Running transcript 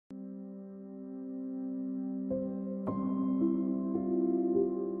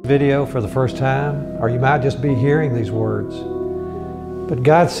video for the first time, or you might just be hearing these words. But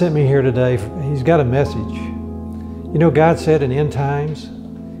God sent me here today. He's got a message. You know, God said in end times,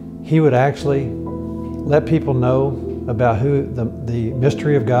 He would actually let people know about the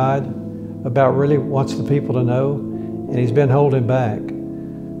mystery of God, about really wants the people to know, and He's been holding back.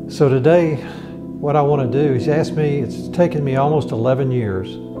 So today, what I want to do, He's asked me, it's taken me almost 11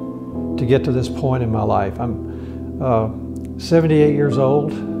 years to get to this point in my life. I'm 78 years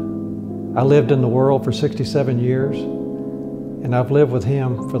old. I lived in the world for 67 years, and I've lived with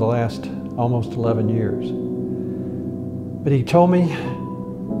Him for the last almost 11 years. But He told me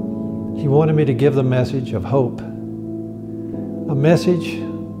He wanted me to give the message of hope, a message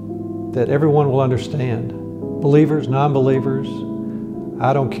that everyone will understand. Believers, non-believers,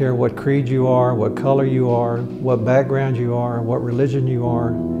 I don't care what creed you are, what color you are, what background you are, what religion you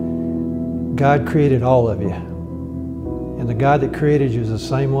are. God created all of you. And the God that created you is the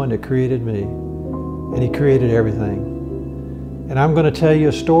same one that created me. And He created everything. And I'm going to tell you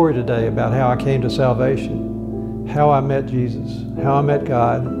a story today about how I came to salvation, how I met Jesus, how I met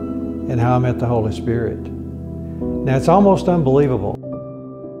God, and how I met the Holy Spirit. Now, it's almost unbelievable.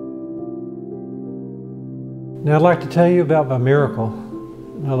 Now, I'd like to tell you about my miracle.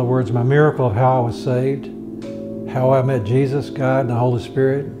 In other words, my miracle of how I was saved, how I met Jesus, God, and the Holy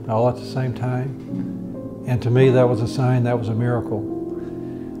Spirit all at the same time. And to me, that was a sign, that was a miracle.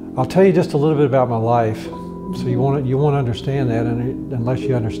 I'll tell you just a little bit about my life, so you won't understand that unless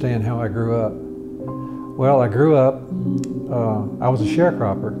you understand how I grew up. Well, I grew up, I was a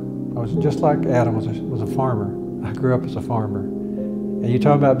sharecropper. I was just like Adam was a farmer. I grew up as a farmer. And you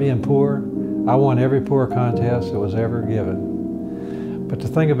talk about being poor, I won every poor contest that was ever given. But the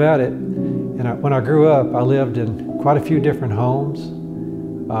thing about it, when I grew up, I lived in quite a few different homes.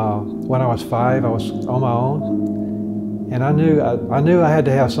 When I was 5, I was on my own. And I knew I had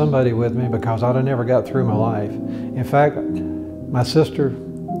to have somebody with me because I'd have never got through my life. In fact, my sister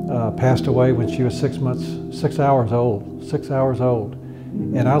passed away when she was 6 hours old.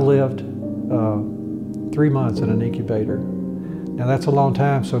 And I lived 3 months in an incubator. Now that's a long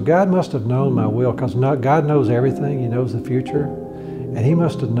time, so God must have known my will, because God knows everything. He knows the future. And He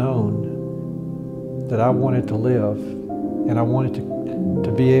must have known that I wanted to live, and I wanted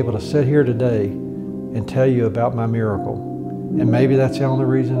to be able to sit here today and tell you about my miracle. And maybe that's the only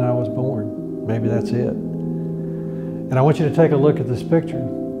reason I was born. Maybe that's it. And I want you to take a look at this picture,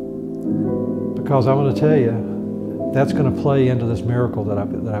 because I want to tell you that's going to play into this miracle that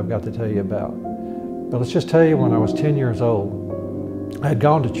I've got to tell you about. But let's just tell you, when I was 10 years old, I had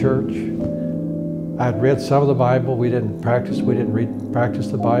gone to church. I had read some of the Bible. We didn't practice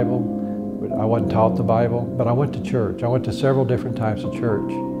the Bible. I wasn't taught the Bible, but I went to church. I went to several different types of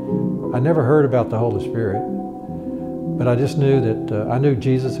church. I never heard about the Holy Spirit, but I just knew that I knew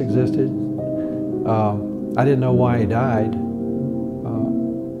Jesus existed. I didn't know why He died.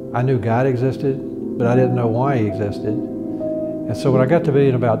 I knew God existed, but I didn't know why He existed. And so when I got to be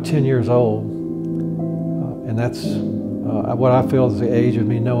about 10 years old, and that's what I feel is the age of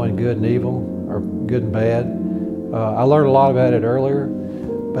me knowing good and evil, or good and bad. I learned a lot about it earlier,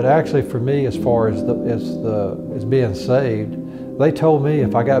 but actually for me, as far as being saved, they told me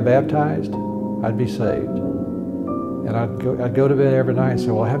if I got baptized, I'd be saved. And I'd go to bed every night and say,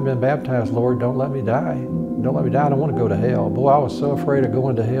 well, I haven't been baptized, Lord, don't let me die. Don't let me die, I don't want to go to hell. Boy, I was so afraid of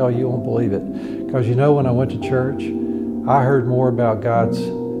going to hell, you won't believe it. Because you know, when I went to church, I heard more about God's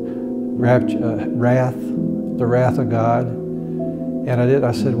wrath, the wrath of God. And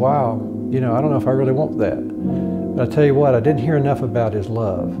I said, wow, you know, I don't know if I really want that. But I tell you what, I didn't hear enough about His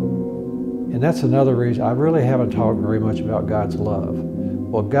love. And that's another reason I really haven't talked very much about God's love.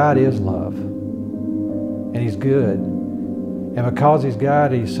 Well, God is love. And He's good. And because He's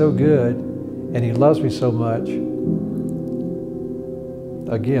God, He's so good, and He loves me so much,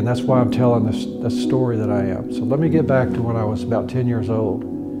 again, that's why I'm telling this story that I am. So let me get back to when I was about 10 years old.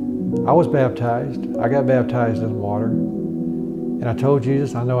 I was baptized. I got baptized in water. And I told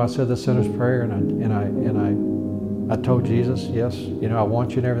Jesus, I know I said the sinner's prayer, and I told Jesus, yes, you know, I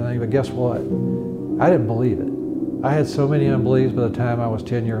want you and everything, but guess what? I didn't believe it. I had so many unbeliefs by the time I was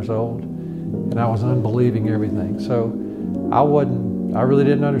 10 years old, and I was unbelieving everything. So I really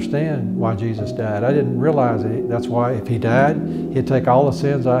didn't understand why Jesus died. I didn't realize that's why if He died, He'd take all the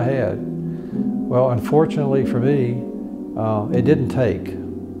sins I had. Well, unfortunately for me, it didn't take.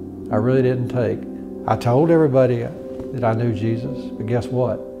 I really didn't take. I told everybody that I knew Jesus, but guess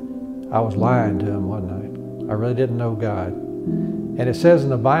what? I was lying to Him, wasn't I? I really didn't know God. And it says in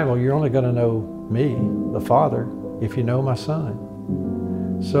the Bible, you're only going to know me, the Father, if you know my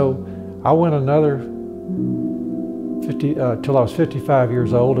Son. So I went another till I was 55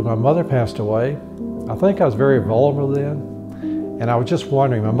 years old, and my mother passed away. I think I was very vulnerable then, and I was just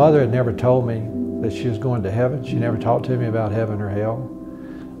wondering. My mother had never told me that she was going to heaven. She never talked to me about heaven or hell,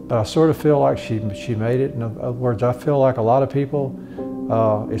 but I sort of feel like she made it. In other words, I feel like a lot of people,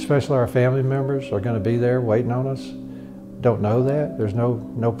 especially our family members, are going to be there waiting on us. Don't know that. There's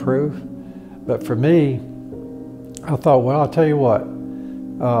no proof. But for me, I thought, well, I'll tell you what,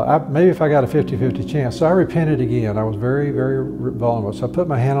 maybe if I got a 50-50 chance. So I repented again. I was very, very vulnerable. So I put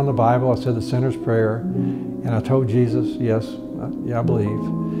my hand on the Bible, I said the sinner's prayer, and I told Jesus, yes, yeah, I believe.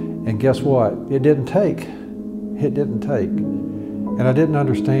 And guess what? It didn't take. It didn't take. And I didn't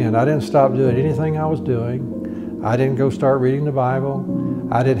understand. I didn't stop doing anything I was doing. I didn't go start reading the Bible.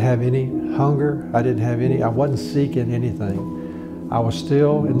 I didn't have any hunger. I wasn't seeking anything. I was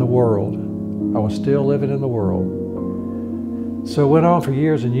still in the world. I was still living in the world. So it went on for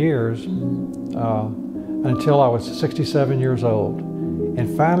years and years until I was 67 years old.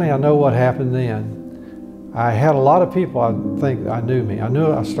 And finally, I know what happened then. I had a lot of people I think I knew me. I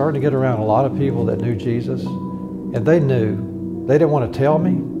was starting to get around a lot of people that knew Jesus, and they knew. They didn't want to tell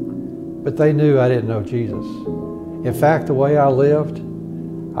me, but they knew I didn't know Jesus. In fact, the way I lived,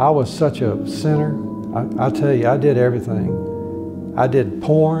 I was such a sinner. I tell you, I did everything. I did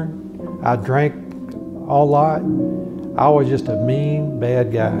porn. I drank a lot. I was just a mean,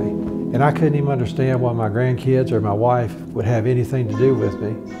 bad guy. And I couldn't even understand why my grandkids or my wife would have anything to do with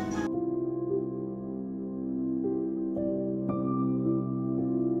me.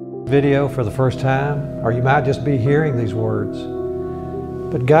 Video for the first time, or you might just be hearing these words.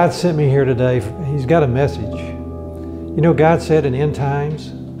 But God sent me here today. He's got a message. You know, God said in end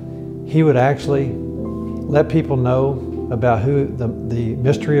times, He would actually let people know about the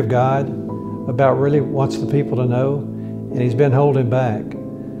mystery of God, about really wants the people to know. And He's been holding back.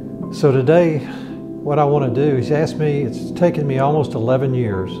 So today, what I want to do, He's asked me, it's taken me almost 11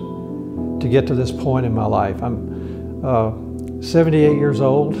 years to get to this point in my life. I'm 78 years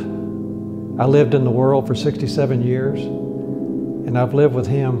old. I lived in the world for 67 years, and I've lived with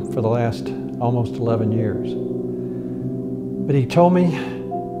Him for the last almost 11 years. But He told me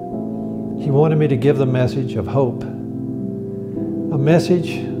He wanted me to give the message of hope, a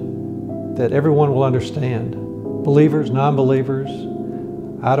message that everyone will understand. Believers, non-believers,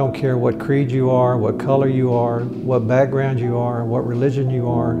 I don't care what creed you are, what color you are, what background you are, what religion you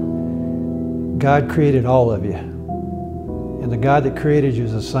are. God created all of you. And the God that created you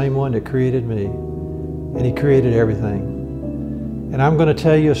is the same one that created me. And He created everything. And I'm going to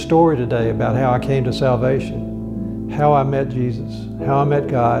tell you a story today about how I came to salvation, how I met Jesus, how I met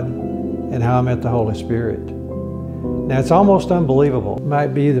God, and how I met the Holy Spirit. Now, it's almost unbelievable. It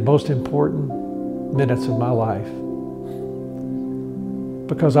might be the most important minutes of my life,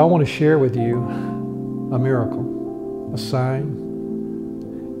 because I want to share with you a miracle, a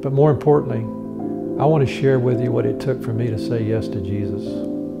sign, but more importantly, I want to share with you what it took for me to say yes to Jesus,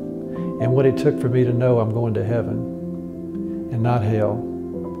 and what it took for me to know I'm going to heaven and not hell,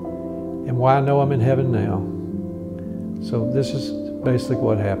 and why I know I'm in heaven now. So this is basically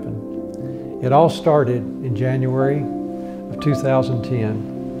what happened. It all started in January of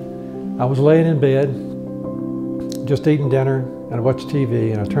 2010. I was laying in bed, just eating dinner, and I watched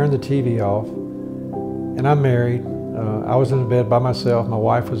TV, and I turned the TV off, and I'm married. I was in bed by myself. My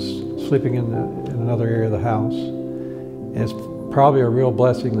wife was sleeping in another area of the house, and it's probably a real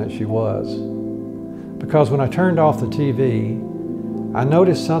blessing that she was, because when I turned off the TV, I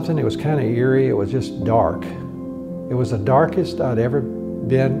noticed something. It was kind of eerie. It was just dark. It was the darkest I'd ever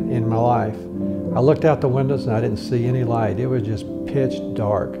been in my life. I looked out the windows and I didn't see any light. It was just pitch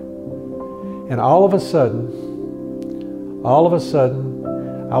dark. And all of a sudden,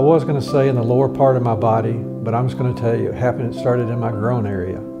 I was going to say in the lower part of my body, but I'm just going to tell you, it started in my groin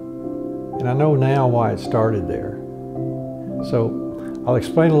area. And I know now why it started there. So I'll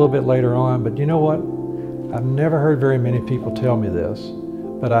explain a little bit later on, but you know what? I've never heard very many people tell me this,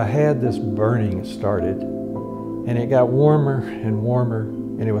 but I had this burning. It started, and it got warmer and warmer,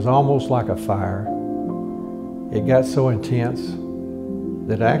 and it was almost like a fire. It got so intense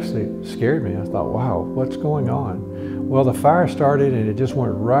that actually scared me. I thought, wow, what's going on? Well, the fire started, and it just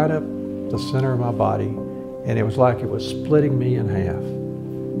went right up the center of my body, and it was like it was splitting me in half.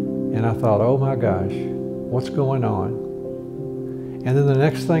 And I thought, oh my gosh, what's going on? And then the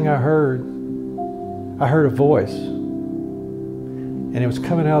next thing I heard a voice, and it was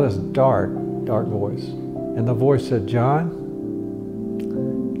coming out of this dark, dark voice. And the voice said, John,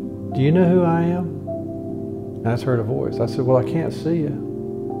 do you know who I am? And I just heard a voice. I said, well, I can't see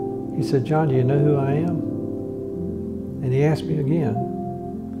you. He said, John, do you know who I am? And he asked me again.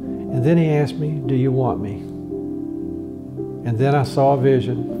 And then he asked me, do you want me? And then I saw a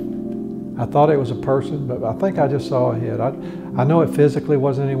vision. I thought it was a person, but I think I just saw a head. I know it physically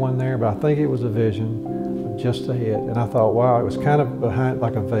wasn't anyone there, but I think it was a vision of just a head. And I thought, wow, it was kind of behind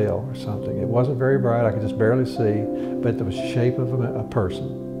like a veil or something. It wasn't very bright. I could just barely see, but there was the shape of a person,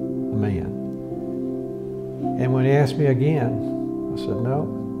 a man. And when he asked me again, I said,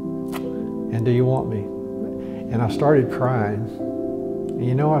 no. And do you want me? And I started crying. And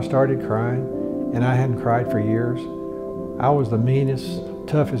you know, I started crying, and I hadn't cried for years. I was the meanest,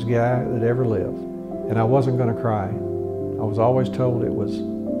 toughest guy that ever lived, and I wasn't going to cry. I was always told it was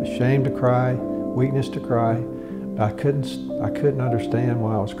a shame to cry, weakness to cry, but I couldn't understand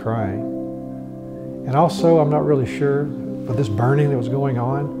why I was crying. And also, I'm not really sure, for this burning that was going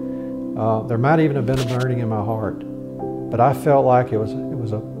on, there might even have been a burning in my heart, but I felt like it was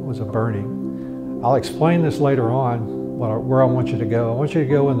a burning. I'll explain this later on, where I want you to go. I want you to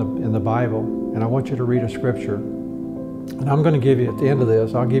go in the Bible, and I want you to read a scripture. And I'm going to give you, at the end of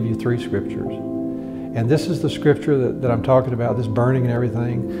this, I'll give you 3 scriptures. And this is the scripture that I'm talking about, this burning and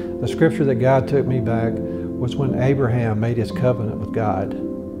everything. The scripture that God took me back was when Abraham made his covenant with God.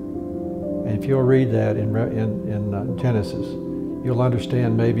 And if you'll read that in Genesis, you'll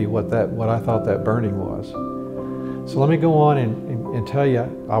understand maybe what I thought that burning was. So let me go on and tell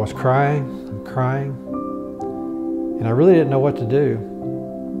you, I was crying, I'm crying, and I really didn't know what to do.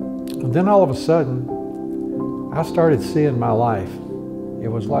 And then all of a sudden, I started seeing my life. It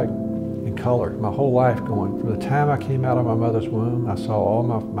was like in color, my whole life going. From the time I came out of my mother's womb, I saw all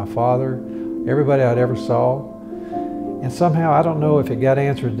my father, everybody I'd ever saw. And somehow, I don't know if it got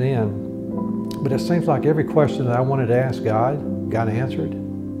answered then, but it seems like every question that I wanted to ask God got answered.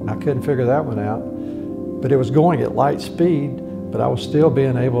 And I couldn't figure that one out. But it was going at light speed, but I was still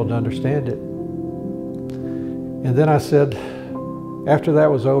being able to understand it. And then I said, after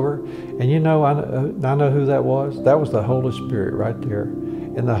that was over, and you know, I know who that was. That was the Holy Spirit right there.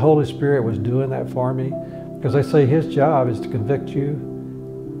 And the Holy Spirit was doing that for me, because they say his job is to convict you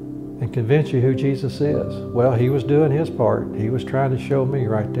and convince you who Jesus is. Well, he was doing his part. He was trying to show me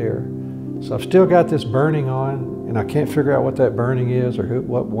right there. So I've still got this burning on, and I can't figure out what that burning is or who,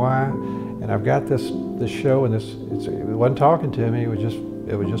 what, why. And I've got this show, and it wasn't talking to me. It was just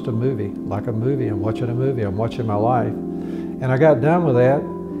a movie, like a movie. I'm watching a movie. I'm watching my life. And I got done with that,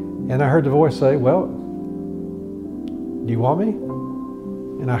 and I heard the voice say, well, do you want me?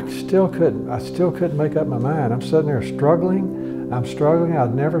 And I still couldn't make up my mind. I'm sitting there struggling. I'm struggling.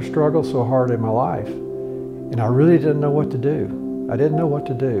 I'd never struggled so hard in my life. And I really didn't know what to do. I didn't know what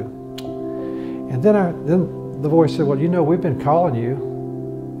to do. And then the voice said, well, you know, we've been calling you.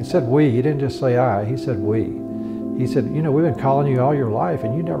 It said we. He didn't just say I. He said we. He said, you know, we've been calling you all your life,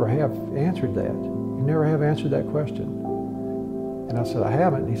 and you never have answered that. You never have answered that question. And I said, I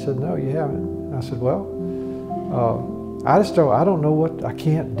haven't. He said, no, you haven't. And I said, well, I don't know what, I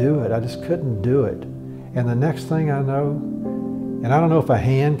can't do it. I just couldn't do it. And the next thing I know, and I don't know if a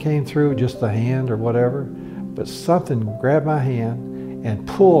hand came through, just the hand or whatever, but something grabbed my hand and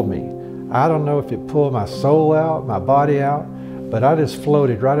pulled me. I don't know if it pulled my soul out, my body out, but I just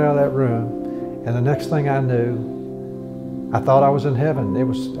floated right out of that room. And the next thing I knew, I thought I was in heaven.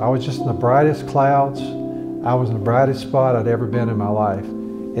 I was just in the brightest clouds. I was in the brightest spot I'd ever been in my life.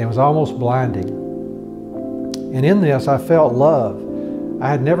 And it was almost blinding. And in this, I felt love. I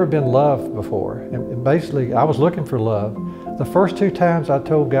had never been loved before. And basically, I was looking for love. The first 2 times I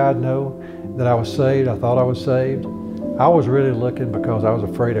told God no, that I was saved, I thought I was saved, I was really looking because I was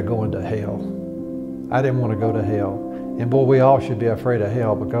afraid of going to hell. I didn't want to go to hell. And boy, we all should be afraid of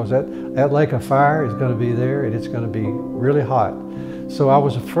hell, because that lake of fire is going to be there, and it's going to be really hot. So I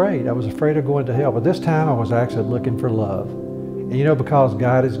was afraid. I was afraid of going to hell. But this time I was actually looking for love. And you know, because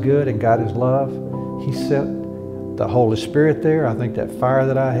God is good and God is love, he sent the Holy Spirit there. I think that fire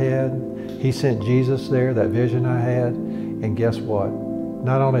that I had, he sent Jesus there, that vision I had. And guess what?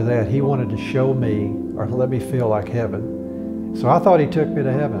 Not only that, he wanted to show me, or let me feel like heaven. So I thought he took me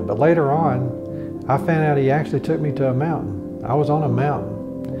to heaven. But later on, I found out he actually took me to a mountain. I was on a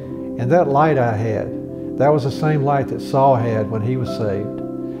mountain. And that light I had, that was the same light that Saul had when he was saved.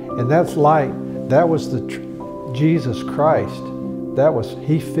 And that light, that was Jesus Christ.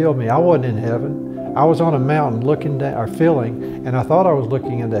 He filled me. I wasn't in heaven. I was on a mountain looking down, or feeling, and I thought I was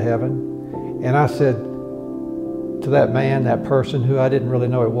looking into heaven. And I said to that man, that person who I didn't really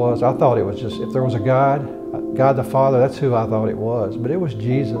know it was, I thought it was just, if there was a God the Father, that's who I thought it was. But it was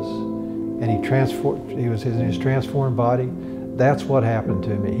Jesus. And he was in his transformed body. That's what happened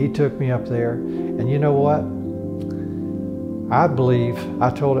to me. He took me up there, and you know what? I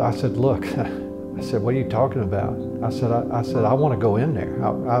said, look, I said, what are you talking about? I said, I want to go in there.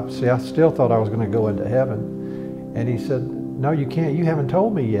 I still thought I was going to go into heaven. And he said, no, you can't. You haven't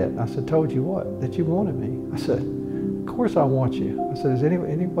told me yet. I said, told you what? That you wanted me. I said, of course I want you. I said, is there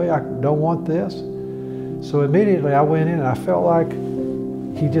any way I don't want this? So immediately I went in and I felt like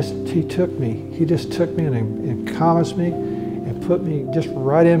he took me. He just took me and calmed me and put me just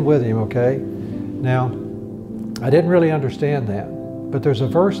right in with him, okay? Now, I didn't really understand that, but there's a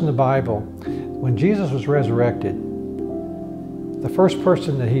verse in the Bible, when Jesus was resurrected, the first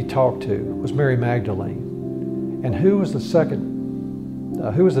person that he talked to was Mary Magdalene. And who was the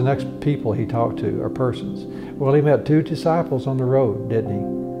next people he talked to, or persons? Well, he met 2 disciples on the road, didn't he?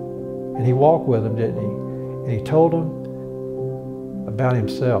 And he walked with them, didn't he? And he told them about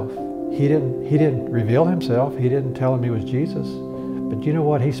himself. He didn't reveal himself. He didn't tell them he was Jesus. But you know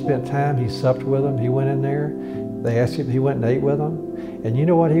what? He spent time, he supped with them. He went in there. They asked him, he went and ate with them. And you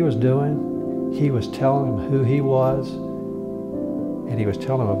know what he was doing? He was telling them who he was. And he was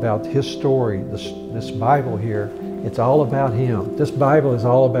telling them about his story, this Bible here. It's all about him. This Bible is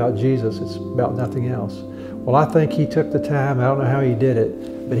all about Jesus. It's about nothing else. Well, I think he took the time. I don't know how he did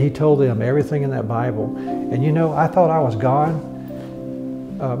it, but he told them everything in that Bible. And you know, I thought I was gone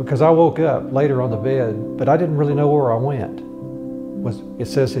because I woke up later on the bed, but I didn't really know where I went. It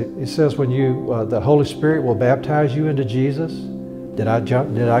says when the Holy Spirit will baptize you into Jesus. Did I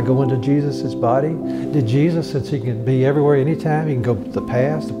go into Jesus' body? Did Jesus, since he can be everywhere anytime, he can go the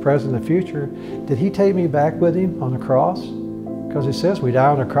past, the present, the future, did he take me back with him on the cross? Because it says we die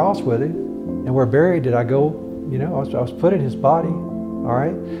on the cross with him and we're buried. Did I go, you know, I was put in his body, all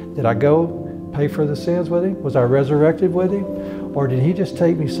right? Did I go pay for the sins with him? Was I resurrected with him? Or did he just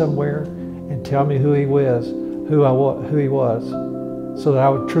take me somewhere and tell me who he was, who he was, so that I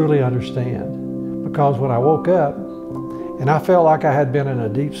would truly understand? Because when I woke up, and I felt like I had been in a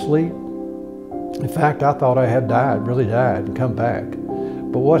deep sleep. In fact, I thought I had died, really died, and come back.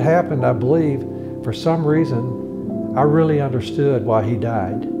 But what happened, I believe, for some reason, I really understood why he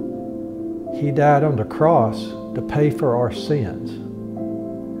died. He died on the cross to pay for our sins.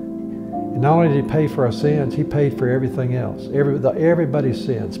 And not only did he pay for our sins, he paid for everything else. Everybody's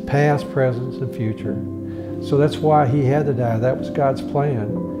sins, past, present, and future. So that's why he had to die. That was God's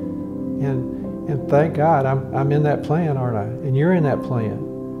plan. And thank God I'm in that plan, aren't I? And you're in that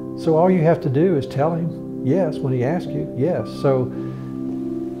plan. So all you have to do is tell him yes when he asks you, yes. So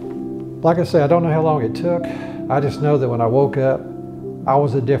like I say, I don't know how long it took. I just know that when I woke up, I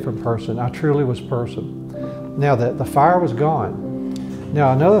was a different person. I truly was a person. Now that the fire was gone.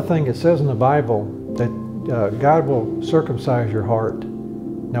 Now another thing it says in the Bible that God will circumcise your heart.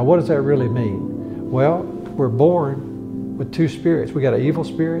 Now what does that really mean? Well, we're born with 2 spirits. We got an evil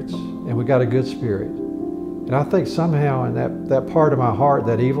spirits and we got a good spirit. And I think somehow in that part of my heart,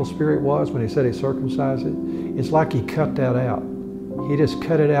 that evil spirit was, when he said he circumcised it, it's like he cut that out. He just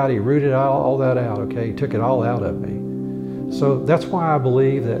cut it out. He rooted all that out, okay? He took it all out of me. So that's why I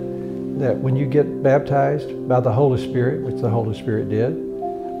believe that when you get baptized by the Holy Spirit, which the Holy Spirit did,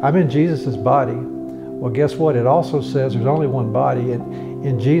 I'm in Jesus' body. Well, guess what? It also says there's only one body. And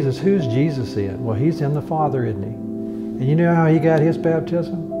in Jesus, who's Jesus in? Well, he's in the Father, isn't he? And you know how he got his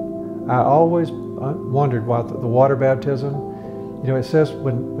baptism? I always wondered why the water baptism. You know, it says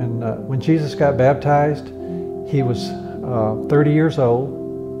when Jesus got baptized, he was 30 years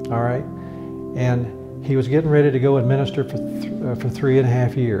old, all right? And he was getting ready to go and minister for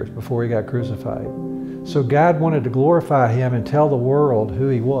 3.5 years before he got crucified. So God wanted to glorify him and tell the world who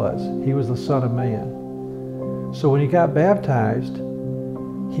he was. He was the Son of Man. So when he got baptized,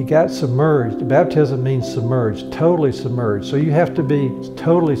 he got submerged. Baptism means submerged, totally submerged. So you have to be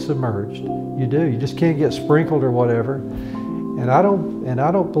totally submerged. You do. You just can't get sprinkled or whatever. And I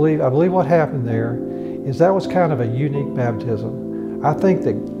believe what happened there is that was kind of a unique baptism. I think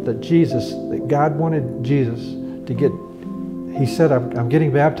that God wanted Jesus to get, he said, I'm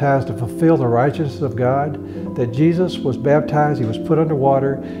getting baptized to fulfill the righteousness of God. That Jesus was baptized, he was put under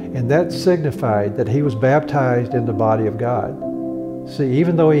water, and that signified that he was baptized in the body of God. See,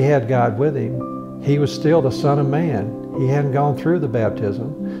 even though he had God with him, he was still the Son of Man. He hadn't gone through the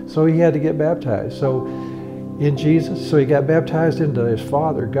baptism, so he had to get baptized. So in Jesus, so he got baptized into his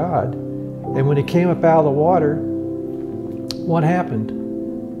Father, God. And when he came up out of the water, what happened?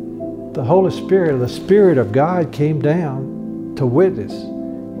 The Holy Spirit, the Spirit of God came down to witness.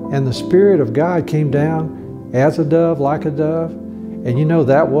 And the Spirit of God came down as a dove, like a dove. And you know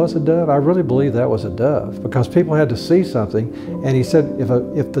that was a dove? I really believe that was a dove because people had to see something. And he said,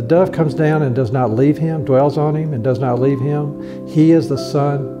 if the dove comes down and does not leave him, dwells on him and does not leave him, he is the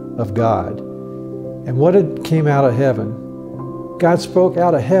Son of God. And what came out of heaven? God spoke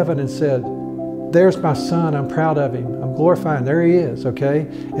out of heaven and said, there's my Son, I'm proud of him, I'm glorifying, there he is, okay?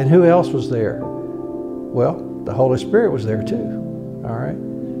 And who else was there? Well, the Holy Spirit was there too, all right?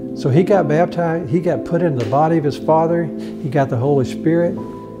 So he got baptized, he got put in the body of his Father, he got the Holy Spirit.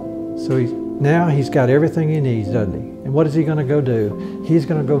 So now he's got everything he needs, doesn't he? And what is he going to go do? He's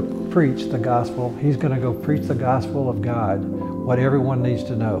going to go preach the gospel. He's going to go preach the gospel of God, what everyone needs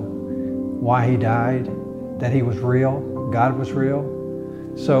to know. Why he died, that he was real, God was real.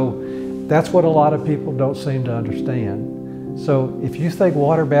 So that's what a lot of people don't seem to understand. So if you think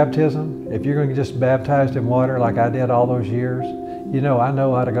water baptism, if you're going to get just baptized in water like I did all those years, I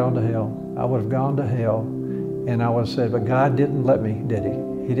know I'd have gone to hell. I would have gone to hell, and I would have said, but God didn't let me, did he?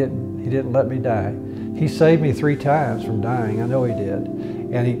 He didn't let me die. He saved me 3 times from dying. I know he did.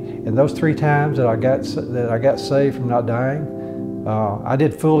 And those 3 times that I got saved from not dying, I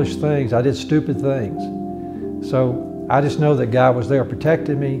did foolish things. I did stupid things. So I just know that God was there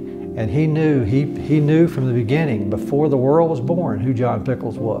protecting me, and he knew from the beginning, before the world was born, who John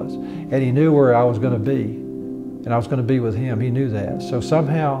Pickles was. And he knew where I was going to be, and I was going to be with him. He knew that. So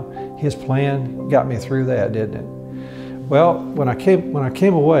somehow his plan got me through that, didn't it? Well, when I came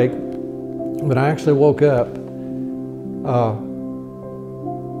awake, when I actually woke up,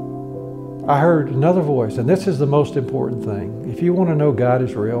 I heard another voice, and this is the most important thing. If you want to know God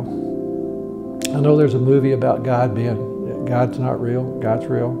is real, I know there's a movie about God's not real, God's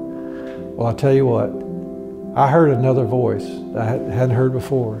real. Well, I'll tell you what, I heard another voice I hadn't heard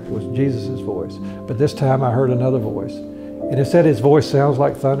before. It was Jesus' voice. But this time I heard another voice. And it said his voice sounds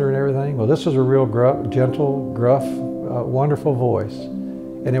like thunder and everything. Well, this was a real gentle, gruff, wonderful voice.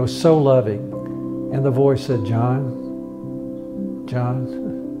 And it was so loving. And the voice said, John,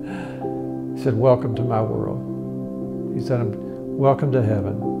 he said, welcome to my world. He said, welcome to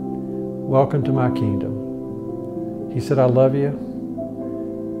heaven. Welcome to my kingdom. He said, I love you.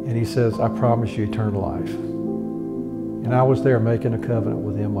 And he says, I promise you eternal life. And I was there making a covenant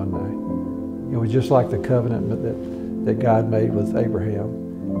with him one night. It was just like the covenant that God made with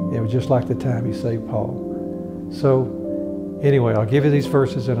Abraham. It was just like the time he saved Paul. So anyway, I'll give you these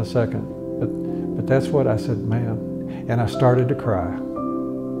verses in a second. But that's what I said, man. And I started to cry.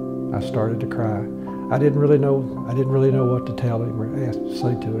 I started to cry. I didn't really know what to tell him or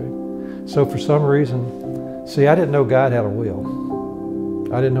say to him. So for some reason, see, I didn't know God had a will.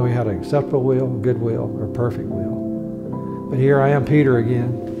 I didn't know he had an acceptable will, good will, or perfect will. But here I am, Peter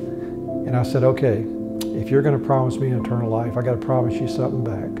again, and I said, okay, if you're going to promise me eternal life, I got to promise you something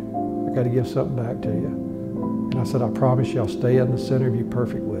back. I got to give something back to you. And I said, I promise you I'll stay in the center of your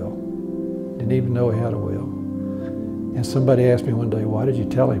perfect will. Didn't even know he had a will. And somebody asked me one day, why did you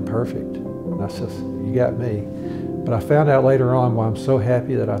tell him perfect? And I said, you got me. But I found out later on why I'm so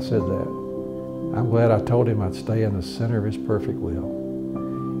happy that I said that. I'm glad I told him I'd stay in the center of his perfect will.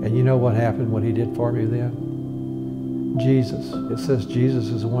 And you know what happened, what he did for me then? Jesus. It says Jesus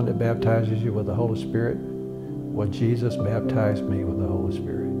is the one that baptizes you with the Holy Spirit. Well, Jesus baptized me with the Holy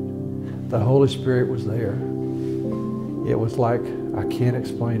Spirit. The Holy Spirit was there. It was like, I can't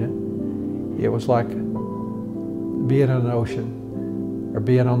explain it. It was like being in an ocean, or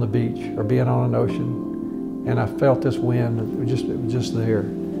being on the beach, or being on an ocean. And I felt this wind, it was just there.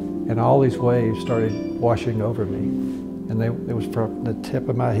 And all these waves started washing over me. And it was from the tip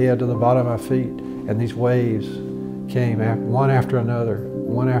of my head to the bottom of my feet. And these waves came one after another,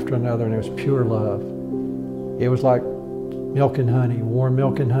 and it was pure love. It was like milk and honey, warm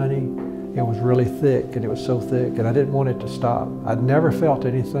milk and honey. It was really thick, and it was so thick, and I didn't want it to stop. I'd never felt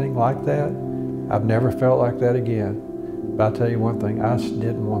anything like that. I've never felt like that again. But I'll tell you one thing, I just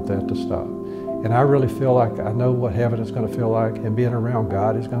didn't want that to stop. And I really feel like I know what heaven is going to feel like, and being around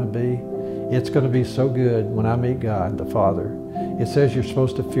God is going to be. It's going to be so good when I meet God, the Father. It says you're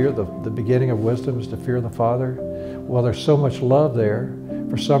supposed to fear, the beginning of wisdom is to fear the Father. Well, there's so much love there.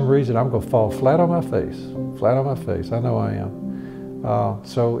 For some reason, I'm going to fall flat on my face. Flat on my face. I know I am.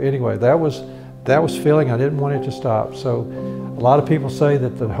 So anyway, that was feeling. I didn't want it to stop. So a lot of people say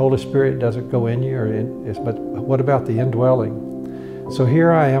that the Holy Spirit doesn't go in you, but what about the indwelling? So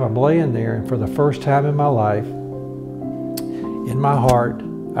here I am, I'm laying there, and for the first time in my life, in my heart,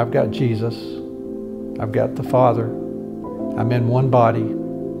 I've got Jesus, I've got the Father, I'm in one body,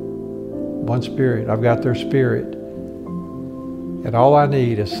 one spirit, I've got their spirit, and all I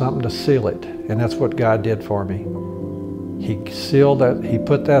need is something to seal it, and that's what God did for me. He sealed that, he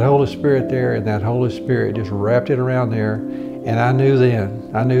put that Holy Spirit there, and that Holy Spirit just wrapped it around there, and I knew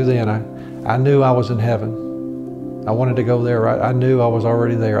I was in heaven. I wanted to go there, I knew I was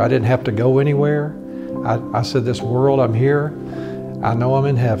already there. I didn't have to go anywhere. I said, this world, I'm here. I know I'm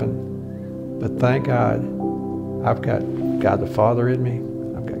in heaven, but thank God, I've got God the Father in me,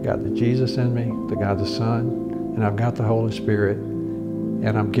 I've got God the Jesus in me, the God the Son, and I've got the Holy Spirit,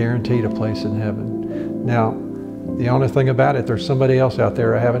 and I'm guaranteed a place in heaven. Now, The only thing about it, there's somebody else out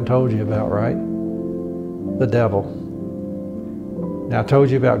there I haven't told you about, right? The devil. Now, I told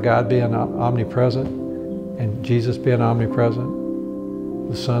you about God being omnipresent and Jesus being omnipresent,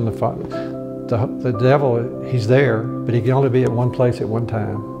 the Son, the Father. The devil, he's there, but he can only be at one place at one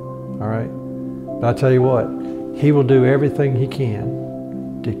time, all right? But I tell you what, he will do everything he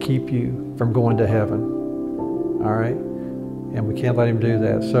can to keep you from going to heaven, all right? And we can't let him do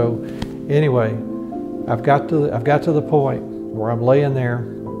that. So anyway, I've got to the point where I'm laying there,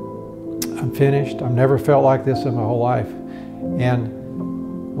 I'm finished. I've never felt like this in my whole life.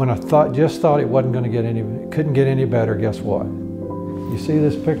 And when I just thought it wasn't going to get couldn't get any better, guess what? You see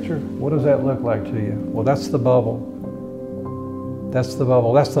this picture? What does that look like to you? Well, that's the bubble. That's the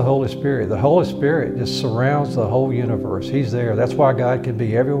bubble. That's the Holy Spirit. The Holy Spirit just surrounds the whole universe. He's there. That's why God can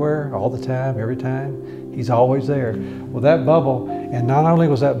be everywhere, all the time, every time. He's always there. Well, that bubble, and not only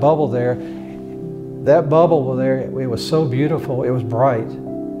was that bubble there, it was so beautiful, it was bright.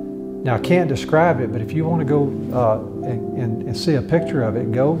 Now, I can't describe it, but if you want to go and see a picture of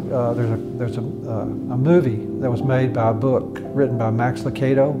it, go. There's a movie that was made by a book written by Max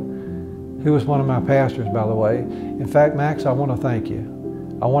Lucado, who was one of my pastors, by the way. In fact, Max, I want to thank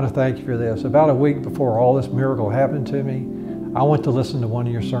you. I want to thank you for this. About a week before all this miracle happened to me, I went to listen to one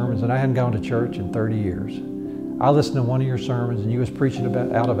of your sermons, and I hadn't gone to church in 30 years. I listened to one of your sermons, and you was preaching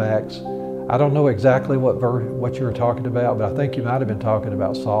out of Acts. I don't know exactly what you were talking about, but I think you might have been talking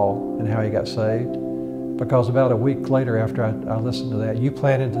about Saul and how he got saved. Because about a week later after I listened to that, you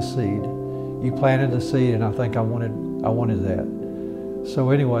planted the seed. You planted the seed, and I think I wanted that.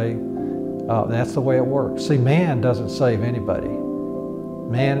 So anyway, that's the way it works. See, man doesn't save anybody.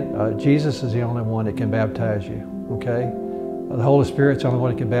 Man, Jesus is the only one that can baptize you, okay? The Holy Spirit's the only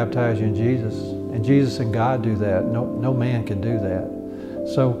one that can baptize you in Jesus. And Jesus and God do that. No man can do that.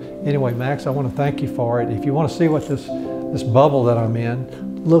 So anyway, Max, I want to thank you for it. If you want to see what this bubble that I'm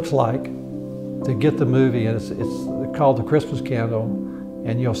in looks like, to get the movie, and it's called The Christmas Candle,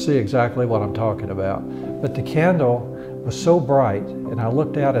 and you'll see exactly what I'm talking about. But the candle was so bright, and I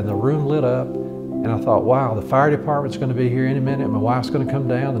looked out and the room lit up, and I thought, wow, the fire department's going to be here any minute. My wife's going to come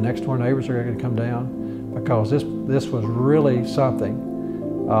down. The next door neighbors are going to come down, because this was really something.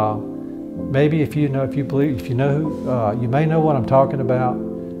 Maybe if you know who, you may know what I'm talking about.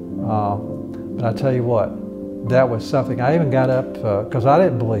 But I tell you what, that was something. I even got up, because I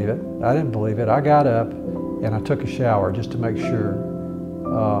didn't believe it. I got up and I took a shower just to make sure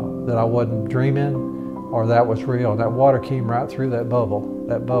that I wasn't dreaming or that was real. That water came right through that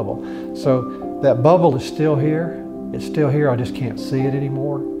bubble. So that bubble is still here. It's still here. I just can't see it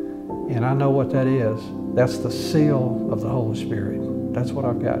anymore. And I know what that is. That's the seal of the Holy Spirit. That's what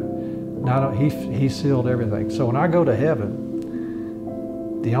I've got. Now, he sealed everything. So when I go to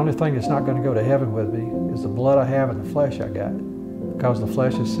heaven, the only thing that's not going to go to heaven with me is the blood I have and the flesh I got, because the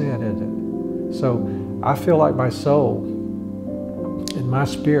flesh is sin, isn't it? So I feel like my soul and my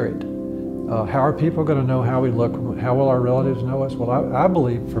spirit, how are people going to know how we look? How will our relatives know us? Well, I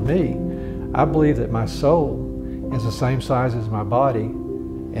believe, for me, I believe that my soul is the same size as my body,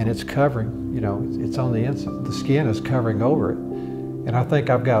 and it's covering, it's on the inside. The skin is covering over it. And I think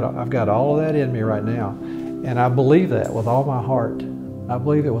I've got all of that in me right now. And I believe that with all my heart. I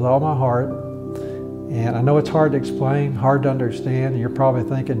believe it with all my heart. And I know it's hard to explain, hard to understand. And you're probably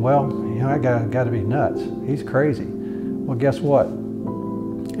thinking, well, that guy got to be nuts. He's crazy. Well, guess what?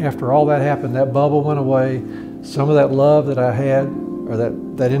 After all that happened, that bubble went away. Some of that love that I had, or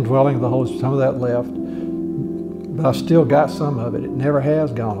that indwelling of the Holy Spirit, some of that left. But I've still got some of it. It never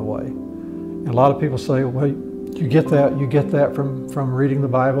has gone away. And a lot of people say, well, you get that from reading the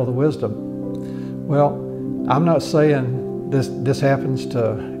Bible, the wisdom. Well, I'm not saying this happens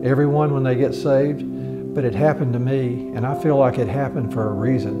to everyone when they get saved, but it happened to me, and I feel like it happened for a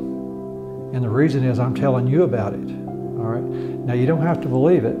reason. And the reason is I'm telling you about it. All right. Now, you don't have to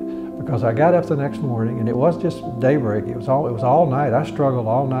believe it, because I got up the next morning, and it was just daybreak. It was all night. I struggled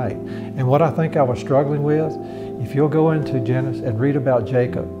all night. And what I think I was struggling with, if you'll go into Genesis and read about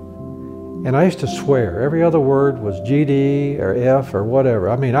Jacob, and I used to swear every other word was GD or F or whatever.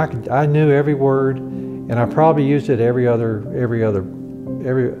 I mean, I knew every word, and I probably used it every utterance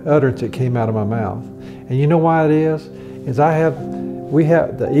that came out of my mouth. And you know why it is? We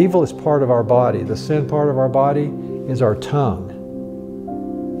have the evilest part of our body, the sin part of our body, is our tongue.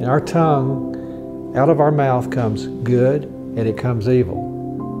 And our tongue, out of our mouth comes good and it comes evil.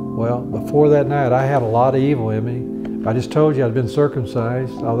 Well, before that night, I had a lot of evil in me. I just told you I'd been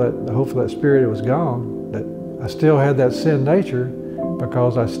circumcised, all that, hopefully that spirit was gone, but I still had that sin nature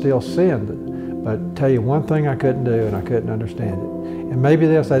because I still sinned. But tell you one thing I couldn't do, and I couldn't understand it. And maybe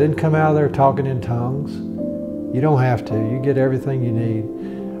I didn't come out of there talking in tongues. You don't have to. You get everything you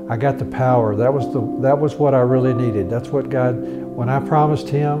need. I got the power. That was what I really needed. That's what God, when I promised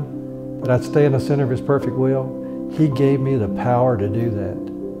Him that I'd stay in the center of His perfect will, He gave me the power to do that.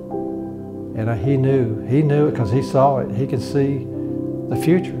 And He knew it because He saw it. He could see the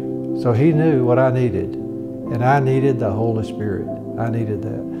future. So He knew what I needed. And I needed the Holy Spirit. I needed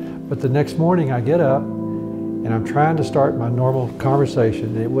that. But the next morning I get up and I'm trying to start my normal conversation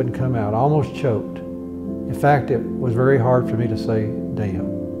and it wouldn't come out. I almost choked. In fact, it was very hard for me to say, damn.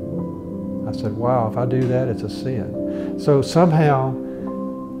 I said, wow, if I do that, it's a sin. So somehow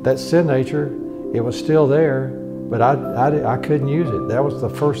that sin nature, it was still there, but I couldn't use it. That was the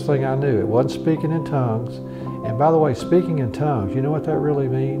first thing I knew. It wasn't speaking in tongues. And by the way, speaking in tongues, you know what that really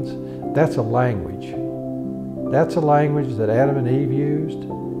means? That's a language. That's a language that Adam and Eve used.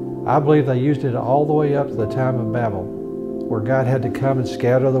 I believe they used it all the way up to the time of Babel, where God had to come and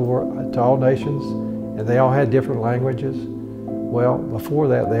scatter the world to all nations, and they all had different languages. Well, before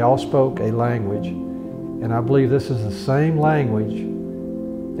that, they all spoke a language. And I believe this is the same language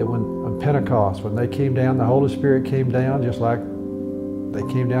that when on Pentecost, when they came down, the Holy Spirit came down, just like they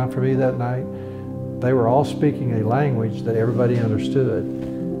came down for me that night. They were all speaking a language that everybody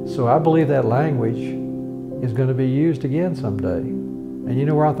understood. So I believe that language is going to be used again someday. And you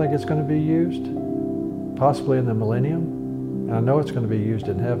know where I think it's going to be used? Possibly in the millennium. And I know it's going to be used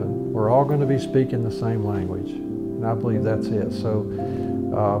in heaven. We're all going to be speaking the same language. And I believe that's it. So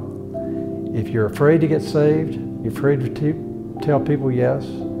if you're afraid to get saved, you're afraid to tell people yes,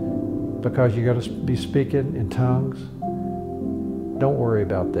 because you're going to be speaking in tongues, don't worry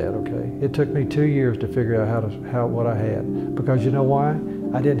about that, okay? It took me 2 years to figure out what I had. Because you know why?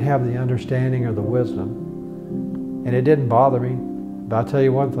 I didn't have the understanding or the wisdom. And it didn't bother me. But I'll tell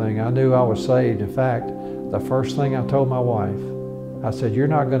you one thing, I knew I was saved. In fact, the first thing I told my wife, I said, you're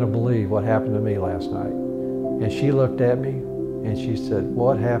not going to believe what happened to me last night. And she looked at me and she said,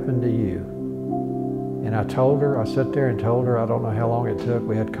 what happened to you? And I told her, I sat there and told her, I don't know how long it took.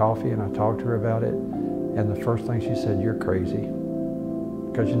 We had coffee and I talked to her about it. And the first thing she said, you're crazy.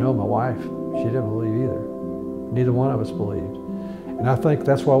 Because you know my wife, she didn't believe either. Neither one of us believed. And I think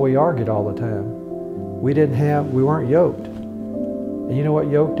that's why we argued all the time. We weren't yoked. And you know what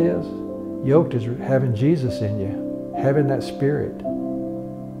yoked is? Yoked is having Jesus in you, having that Spirit.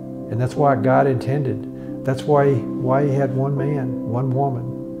 And that's why God intended. That's why He had one man, one woman.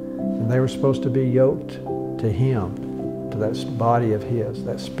 And they were supposed to be yoked to Him, to that body of His,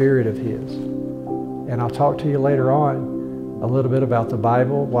 that Spirit of His. And I'll talk to you later on a little bit about the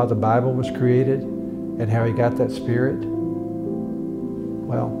Bible, why the Bible was created, and how He got that Spirit.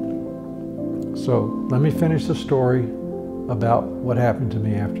 Well, so let me finish the story about what happened to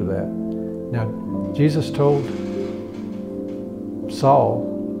me after that. Now, Jesus told Saul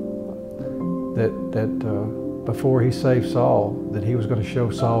that before He saved Saul, that He was going to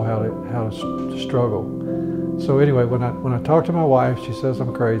show Saul how to struggle. So anyway, when I talked to my wife, she says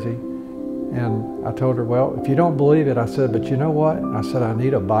I'm crazy. And I told her, well, if you don't believe it, I said, but you know what? I said, I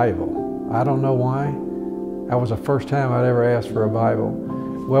need a Bible. I don't know why. That was the first time I'd ever asked for a Bible.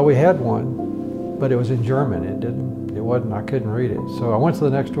 Well, we had one, but it was in German. I couldn't read it. So I went to the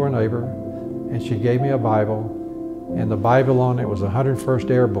next door neighbor and she gave me a Bible, and the Bible on it was 101st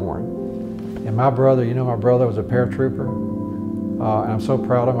Airborne. And my brother, you know, my brother was a paratrooper. And I'm so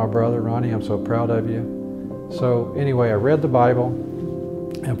proud of my brother, Ronnie. I'm so proud of you. So anyway, I read the Bible,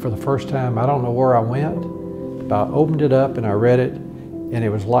 and for the first time, I don't know where I went, but I opened it up and I read it, and it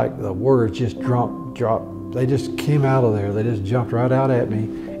was like the words just dropped. They just came out of there. They just jumped right out at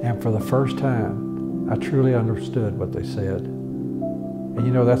me. And for the first time, I truly understood what they said. And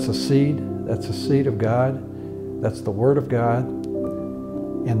you know, that's a seed. That's the seed of God. That's the Word of God.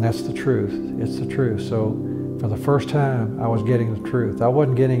 And that's the truth. It's the truth. So for the first time, I was getting the truth. I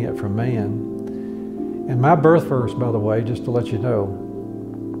wasn't getting it from man. And my birth verse, by the way, just to let you know,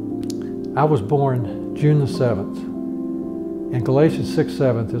 I was born June the 7th. And Galatians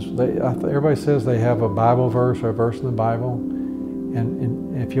 6:7, everybody says they have a Bible verse or a verse in the Bible.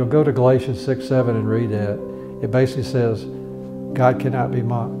 And if you'll go to Galatians 6:7 and read that, it basically says, God cannot be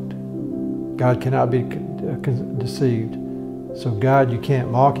mocked. God cannot be deceived. So God, you can't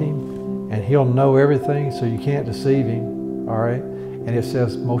mock Him, and He'll know everything, so you can't deceive Him, all right? And it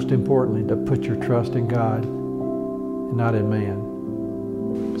says, most importantly, to put your trust in God and not in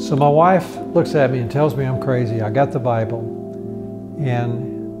man. So my wife looks at me and tells me I'm crazy. I got the Bible, and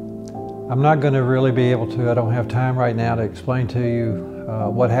I'm not going to really be able to, I don't have time right now to explain to you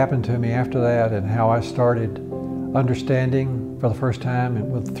what happened to me after that and how I started understanding for the first time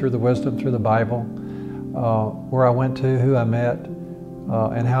and through the wisdom, through the Bible, where I went to, who I met,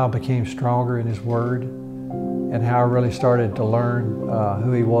 and how I became stronger in His Word. and how I really started to learn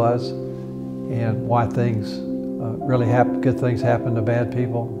who he was and why things really happen. Good things happen to bad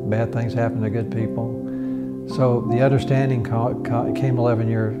people, bad things happen to good people. So the understanding came 11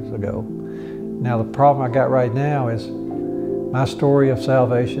 years ago. Now the problem I got right now is my story of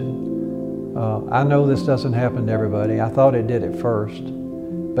salvation. I know this doesn't happen to everybody. I thought it did at first,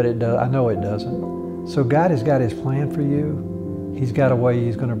 but it does. I know it doesn't. So God has got his plan for you. He's got a way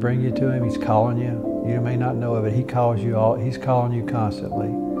he's going to bring you to him. He's calling you. You may not know of it. He calls you all. He's calling you constantly.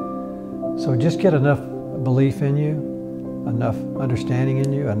 So just get enough belief in you, enough understanding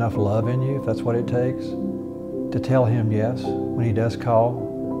in you, enough love in you, if that's what it takes, to tell him yes when he does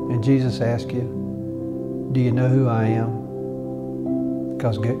call. And Jesus asks you, do you know who I am?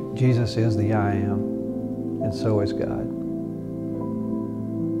 Because Jesus is the I am, and so is God.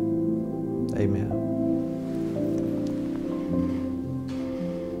 Amen.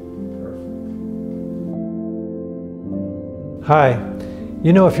 Hi.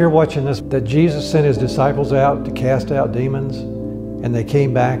 You know, if you're watching this, that Jesus sent his disciples out to cast out demons, and they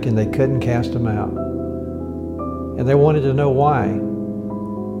came back and they couldn't cast them out. And they wanted to know why.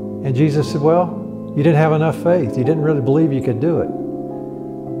 And Jesus said, well, you didn't have enough faith. You didn't really believe you could do it.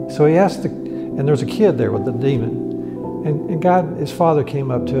 So he asked, and there was a kid there with the demon. And God, his father came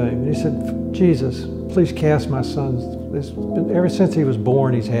up to him and he said, Jesus, please cast my son. Ever since he was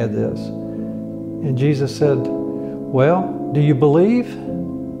born, he's had this. And Jesus said, well, do you believe?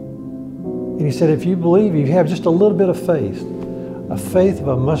 And he said, if you believe, you have just a little bit of faith, a faith of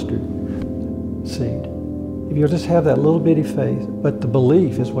a mustard seed. If you'll just have that little bitty faith, but the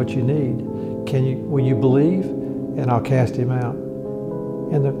belief is what you need. Will you believe? And I'll cast him out.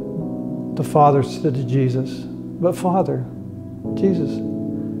 And the father said to Jesus, but Father, Jesus,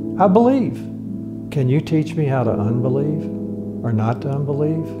 I believe. Can you teach me how to unbelieve or not to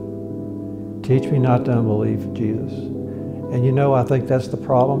unbelieve? Teach me not to unbelieve, Jesus. And you know, I think that's the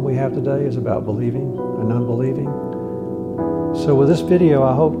problem we have today, is about believing and unbelieving. So with this video,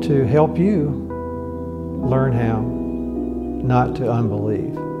 I hope to help you learn how not to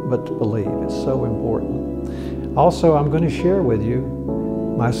unbelieve, but to believe. It's so important. Also, I'm going to share with you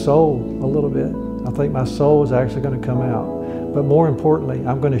my soul a little bit. I think my soul is actually going to come out. But more importantly,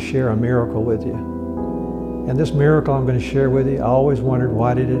 I'm going to share a miracle with you. And this miracle I'm going to share with you, I always wondered,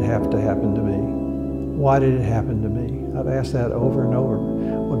 why did it have to happen to me? Why did it happen to me? I've asked that over and over.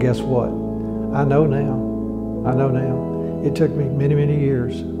 Well, guess what? I know now. I know now. It took me many, many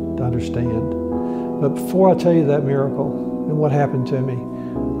years to understand. But before I tell you that miracle and what happened to me,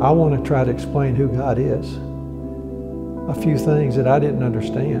 I want to try to explain who God is. A few things that I didn't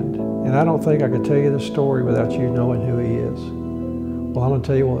understand. And I don't think I could tell you the story without you knowing who he is. Well, I'm going to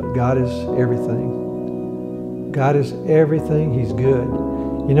tell you what, God is everything. God is everything. He's good.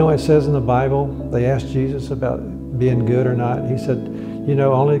 You know, it says in the Bible, they asked Jesus about being good or not. He said, you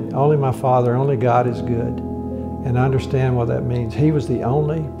know, only my Father, only God is good. And I understand what that means. He was the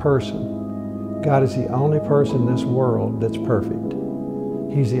only person. God is the only person in this world that's perfect.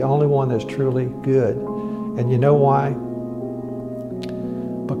 He's the only one that's truly good. And you know why?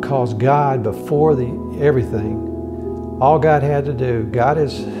 Because God, before everything, all God had to do, God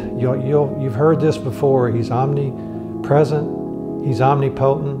is, you've heard this before, he's omnipresent, he's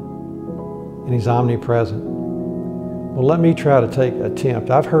omnipotent, and he's omnipresent. Well, let me try to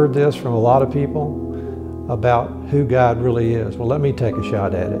attempt. I've heard this from a lot of people about who God really is. Well, let me take a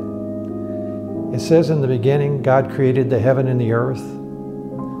shot at it. It says in the beginning, God created the heaven and the earth.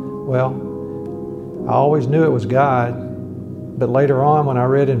 Well, I always knew it was God. But later on, when I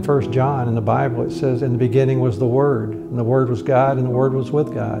read in 1 John in the Bible, it says, in the beginning was the Word, and the Word was God, and the Word was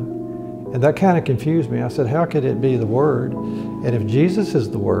with God. And that kind of confused me. I said, how could it be the Word? And if Jesus is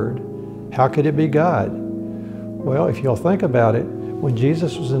the Word, how could it be God? Well, if you'll think about it, when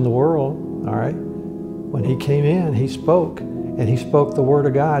Jesus was in the world, all right, when he came in, he spoke, and he spoke the Word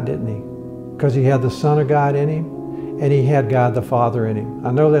of God, didn't he? Because he had the Son of God in him, and he had God the Father in him.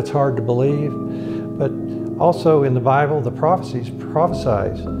 I know that's hard to believe, but also in the Bible, the prophecies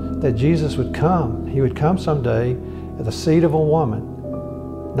prophesies that Jesus would come. He would come someday at the seed of a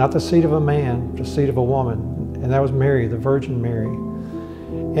woman, not the seed of a man, the seed of a woman. And that was Mary, the Virgin Mary.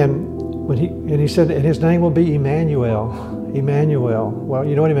 And he said, and his name will be Emmanuel. Emmanuel. Well,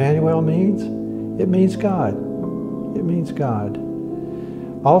 you know what Emmanuel means? It means God. It means God.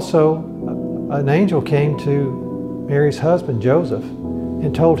 Also, an angel came to Mary's husband, Joseph,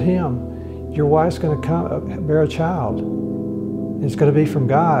 and told him, your wife's going to bear a child. It's going to be from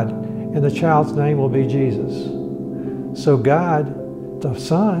God, and the child's name will be Jesus. So God, the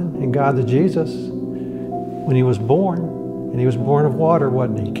Son, and God, the Jesus, when he was born, and he was born of water,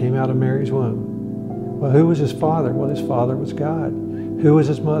 wasn't he? He came out of Mary's womb. Well, who was his father? Well, his father was God. Who was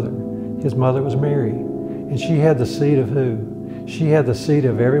his mother? His mother was Mary. And she had the seed of who? She had the seed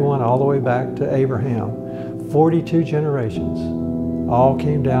of everyone all the way back to Abraham. 42 generations all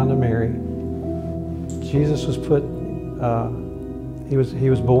came down to Mary. Jesus was put, he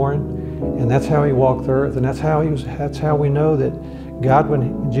was born, and that's how he walked the earth, and that's how we know that God,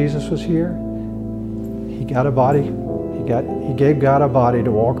 when Jesus was here, he got a body, he gave God a body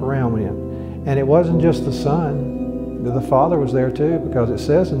to walk around in. And it wasn't just the Son, the Father was there too, because it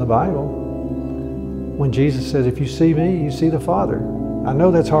says in the Bible, when Jesus says, if you see me, you see the Father. I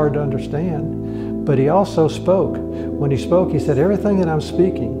know that's hard to understand, but he also spoke. When he spoke, he said, everything that I'm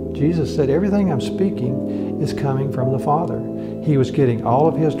speaking, Jesus said, everything I'm speaking is coming from the Father. He was getting all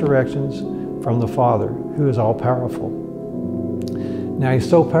of his directions from the Father, who is all-powerful. Now, he's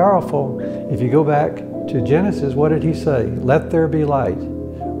so powerful, if you go back to Genesis, what did he say? Let there be light.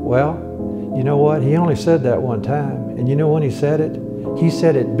 Well, you know what? He only said that one time. And you know when he said it? He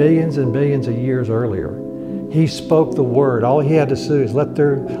said it billions and billions of years earlier. He spoke the word. All he had to do is let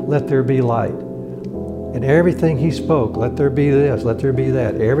there be light. And everything he spoke, let there be this, let there be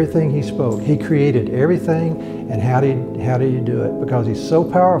that, everything he spoke, he created everything. And how did he do it? Because he's so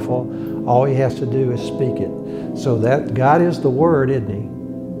powerful, all he has to do is speak it. So that God is the Word, isn't he?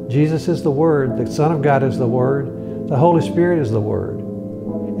 Jesus is the Word, the Son of God is the Word, the Holy Spirit is the Word.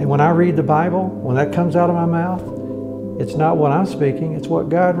 And when I read the Bible, when that comes out of my mouth, it's not what I'm speaking, it's what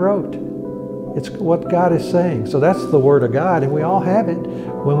God wrote. It's what God is saying. So that's the Word of God, and we all have it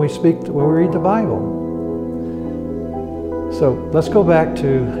when we read the Bible. So let's go back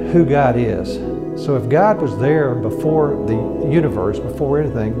to who God is. So if God was there before the universe, before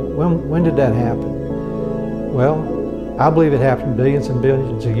anything, when did that happen? Well, I believe it happened billions and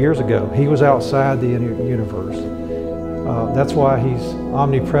billions of years ago. He was outside the universe. That's why he's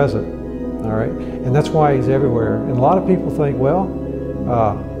omnipresent, all right? And that's why he's everywhere. And a lot of people think, well,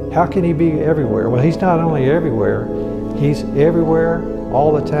 how can he be everywhere? Well, he's not only everywhere, he's everywhere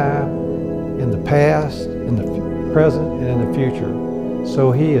all the time, in the past, in the present, and in the future.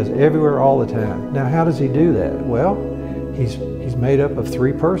 So he is everywhere all the time. Now, how does he do that? Well, he's made up of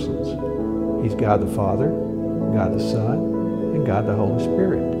three persons. He's God the Father, God the Son, and God the Holy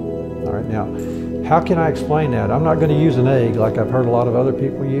Spirit. All right, now, how can I explain that? I'm not going to use an egg like I've heard a lot of other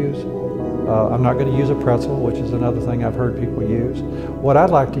people use. I'm not going to use a pretzel, which is another thing I've heard people use. What I'd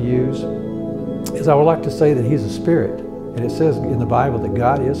like to use is I would like to say that he's a spirit. And it says in the Bible that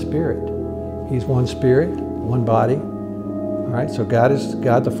God is spirit. He's one spirit, one body. All right, so God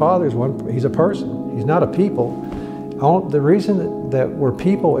the Father is one, he's a person. He's not a people. The reason that we're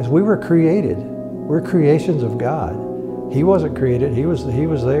people is we were created. We're creations of God. He wasn't created, he was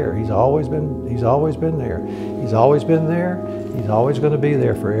there. He's always been there. He's always been there. He's always going to be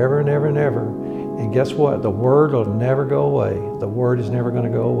there forever and ever and ever. And guess what? The Word will never go away. The Word is never going to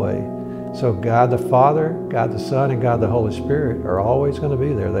go away. So God the Father, God the Son, and God the Holy Spirit are always going to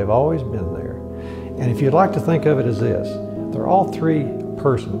be there. They've always been there. And if you'd like to think of it as this, they're all three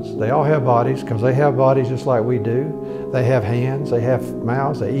persons. They all have bodies because they have bodies just like we do. They have hands, they have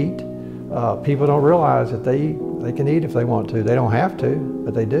mouths, they eat. People don't realize that they eat. They can eat if they want to. They don't have to,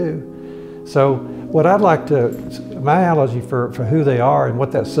 but they do. So what I'd like to, my analogy for who they are and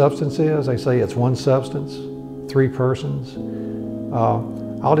what that substance is, they say it's one substance, three persons.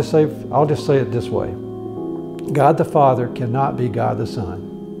 I'll just say it this way. God the Father cannot be God the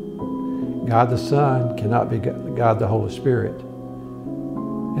Son. God the Son cannot be God the Holy Spirit.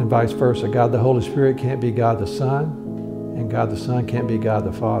 And vice versa. God the Holy Spirit can't be God the Son, and God the Son can't be God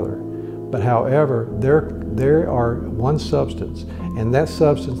the Father. But however, there are one substance, and that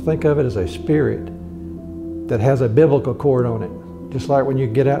substance, think of it as a spirit that has a biblical cord on it. Just like when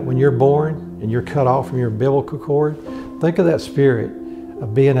you're born and you're cut off from your biblical cord, think of that spirit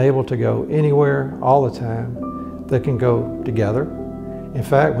of being able to go anywhere all the time that can go together. In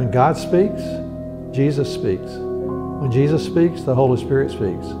fact, when God speaks, Jesus speaks. When Jesus speaks, the Holy Spirit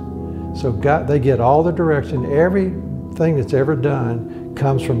speaks. So they get all the direction. Everything that's ever done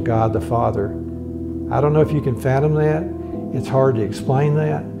comes from God the Father. I don't know if you can fathom that. It's hard to explain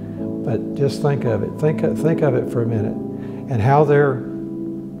that, but just think of it. Think of it for a minute. And how they're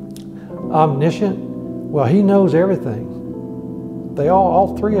omniscient. Well, he knows everything. They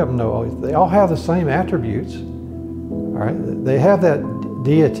all three of them know. They all have the same attributes. All right, they have that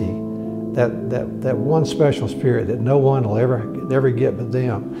deity, that one special spirit that no one will ever get but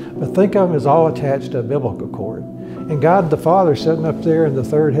them. But think of them as all attached to a biblical cord. And God the Father sitting up there in the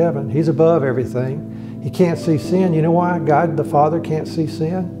third heaven, he's above everything. He can't see sin. You know why God the Father can't see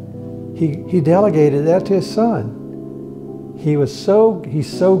sin? He delegated that to his Son. He's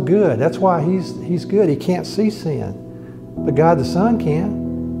so good. That's why he's good. He can't see sin. But God the Son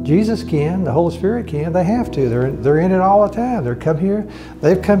can. Jesus can. The Holy Spirit can. They have to. They're in it all the time. They've come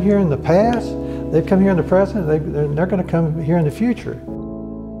here in the past. They've come here in the present. They're going to come here in the future.